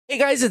Hey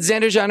guys, it's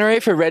Xander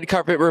Jeanneret for Red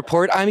Carpet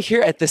Report. I'm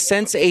here at the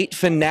Sense8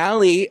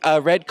 finale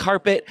red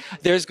carpet.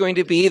 There's going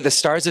to be the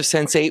stars of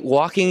Sense8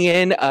 walking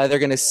in. They're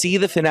going to see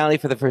the finale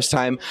for the first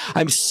time.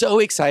 I'm so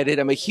excited.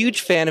 I'm a huge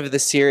fan of the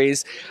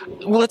series.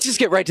 Well, let's just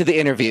get right to the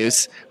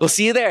interviews. We'll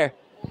see you there.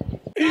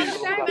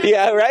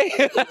 Yeah, right?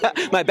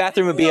 My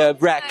bathroom would be a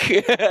wreck.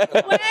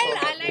 Well,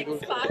 I like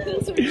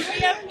sparkles, so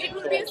it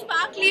would be a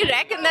sparkly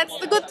wreck, and that's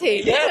the good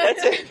thing. Yeah,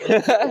 that's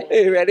it. Are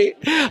you ready?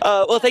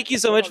 Well, thank you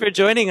so much for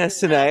joining us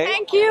tonight.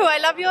 Thank you. I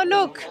love your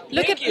look.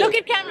 Look at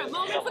camera.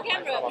 Moment for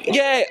camera.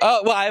 Yay!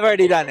 Oh, well, I've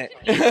already done it.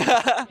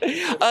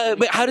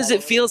 But how does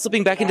it feel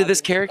slipping back into this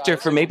character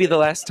for maybe the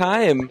last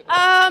time?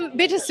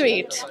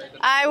 Bittersweet.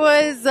 I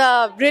was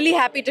really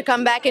happy to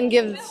come back and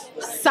give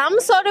some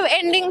sort of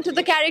ending to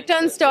the character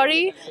and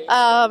story.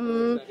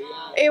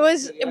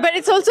 But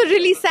it's also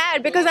really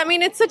sad because I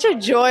mean it's such a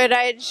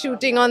joyride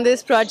shooting on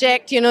this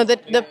project. You know,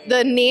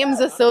 the names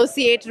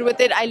associated with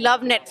it. I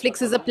love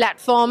Netflix as a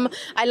platform.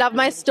 I love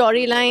my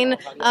storyline.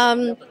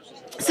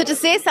 So to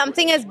say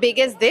something as big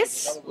as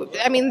this,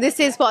 I mean, this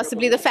is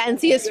possibly the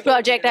fanciest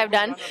project I've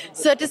done.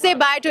 So to say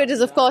bye to it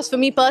is, of course, for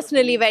me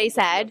personally, very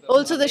sad.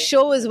 Also, the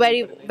show is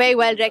very, very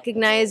well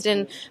recognized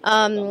and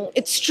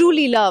it's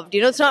truly loved.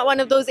 You know, it's not one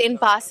of those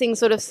in-passing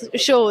sort of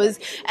shows.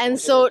 And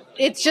so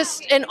it's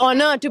just an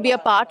honor to be a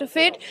part of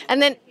it.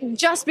 And then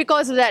just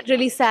because of that,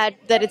 really sad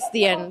that it's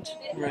the end.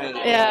 Right.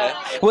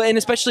 Yeah. Well, and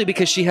especially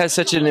because she has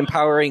such an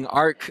empowering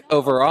arc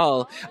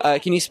overall.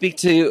 Can you speak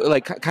to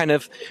like kind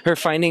of her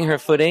finding her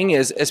footing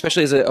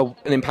especially as an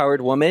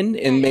empowered woman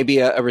in maybe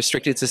a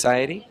restricted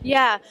society?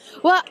 Yeah.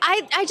 Well,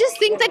 I just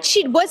think that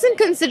she wasn't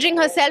considering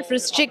herself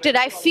restricted.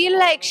 I feel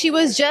like she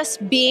was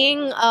just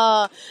being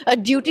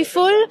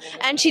dutiful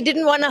and she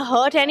didn't want to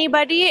hurt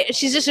anybody.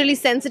 She's just really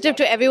sensitive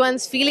to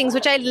everyone's feelings,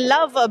 which I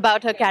love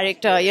about her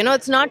character. You know,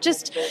 it's not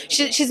just,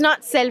 she's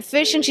not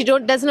selfish and she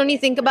doesn't only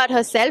think about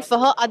herself. For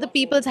her, other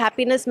people's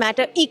happiness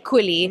matter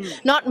equally.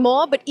 Not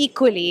more, but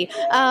equally.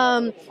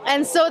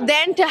 And so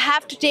then to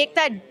have to take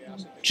that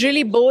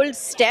really bold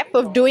step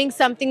of doing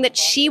something that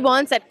she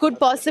wants that could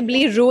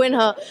possibly ruin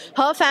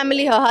her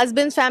family, her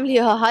husband's family,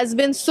 her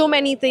husband, so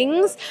many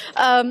things.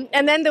 And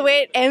then the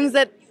way it ends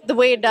the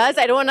way it does.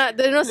 I don't want to,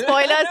 there's no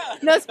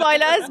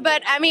spoilers,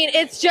 but I mean,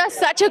 it's just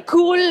such a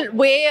cool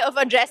way of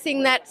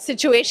addressing that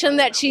situation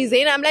that she's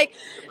in. I'm like,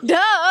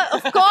 duh,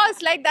 of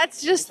course, like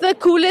that's just the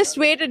coolest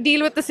way to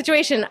deal with the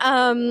situation.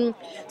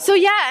 So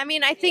yeah, I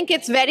mean, I think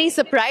it's very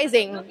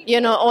surprising, you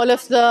know, all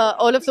of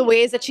the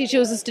ways that she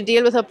chooses to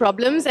deal with her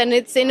problems, and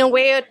it's in a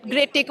way a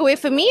great takeaway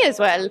for me as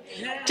well,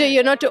 to,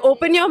 you know, to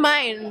open your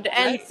mind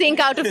and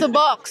think out of the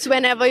box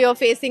whenever you're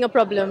facing a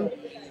problem.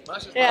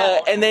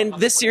 Yeah. And then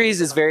this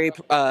series is very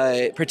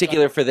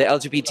particular for the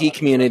LGBT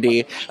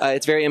community.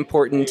 It's very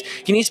important.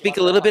 Can you speak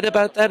a little bit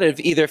about that, of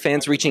either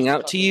fans reaching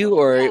out to you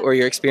or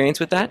your experience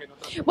with that?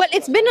 Well,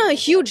 it's been a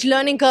huge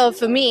learning curve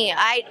for me.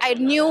 I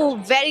knew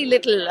very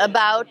little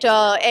about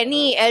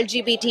any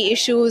LGBT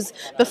issues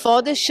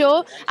before this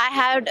show. I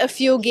had a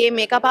few gay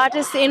makeup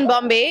artists in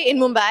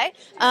Mumbai,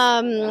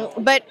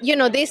 but you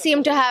know, they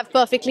seem to have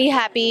perfectly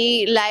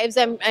happy lives.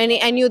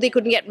 I knew they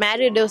couldn't get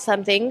married or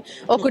something,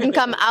 or couldn't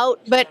come out,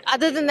 but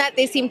other than that,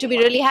 they seem to be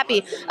really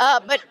happy.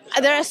 But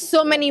there are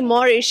so many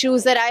more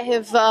issues that I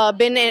have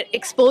been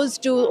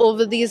exposed to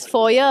over these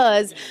 4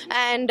 years,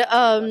 and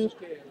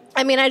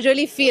I mean, I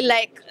really feel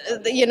like,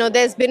 you know,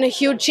 there's been a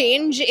huge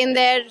change in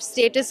their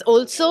status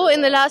also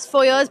in the last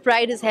 4 years.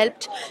 Pride has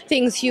helped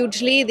things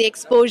hugely. The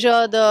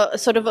exposure, the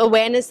sort of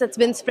awareness that's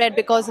been spread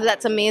because of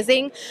that's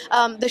amazing.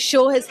 The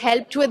show has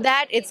helped with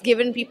that. It's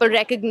given people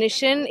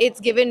recognition. It's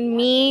given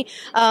me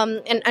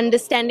an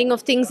understanding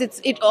of things.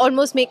 It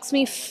almost makes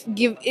me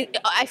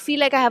I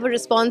feel like I have a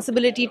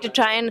responsibility to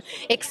try and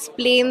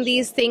explain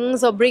these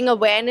things or bring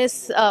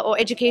awareness or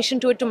education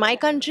to it to my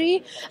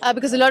country,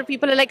 because a lot of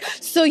people are like,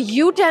 so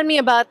you tell me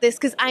about this,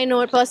 because I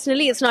know it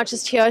personally. It's not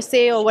just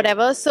hearsay or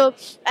whatever. So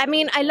I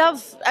mean,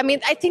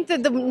 I think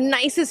that the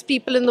nicest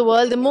people in the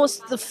world,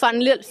 the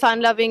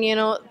fun-loving, you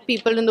know,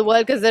 people in the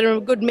world, because they're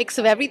a good mix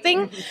of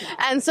everything.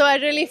 And so I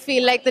really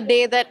feel like the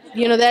day that,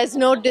 you know, there's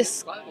no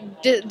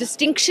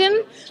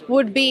distinction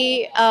would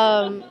be,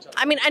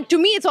 I mean, and to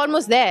me it's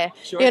almost there.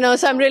 Sure. You know,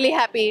 so I'm really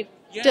happy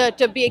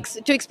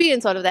to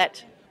experience all of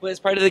that. Well, as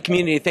part of the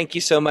community, thank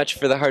you so much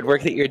for the hard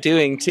work that you're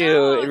doing,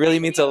 too. It really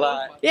means a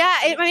lot. Yeah,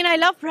 I mean, I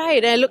love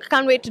Pride. I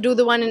can't wait to do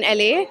the one in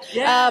LA.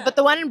 Yeah. But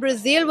the one in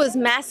Brazil was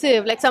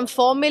massive, like some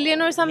 4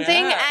 million or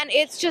something. Yeah. And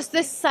it's just,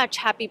 there's such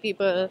happy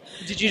people.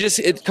 Did you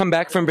just come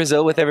back from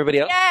Brazil with everybody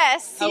else?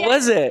 Yes. How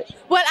was it?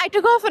 Well, I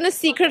took off on a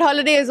secret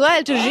holiday as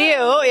well to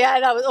Rio. Yeah,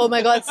 that was, oh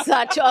my God,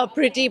 such a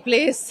pretty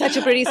place, such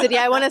a pretty city.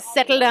 I want to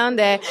settle down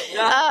there.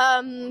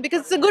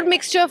 Because it's a good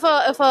mixture of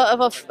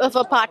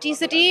a party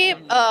city,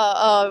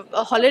 a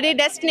holiday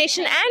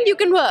destination, and you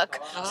can work.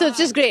 So it's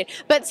just great.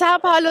 But Sao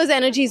Paulo's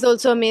energy is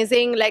also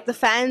amazing. Like the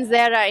fans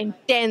there are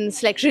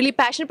intense, like really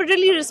passionate, but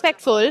really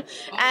respectful.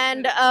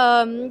 And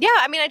yeah,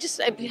 I mean,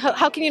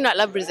 how can you not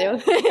love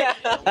Brazil?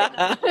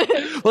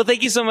 Well,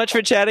 thank you so much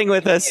for chatting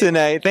with us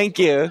tonight. Thank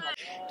you.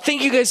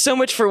 Thank you guys so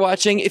much for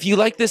watching. If you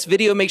like this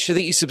video, make sure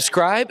that you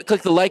subscribe,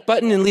 click the like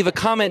button, and leave a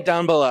comment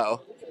down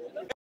below.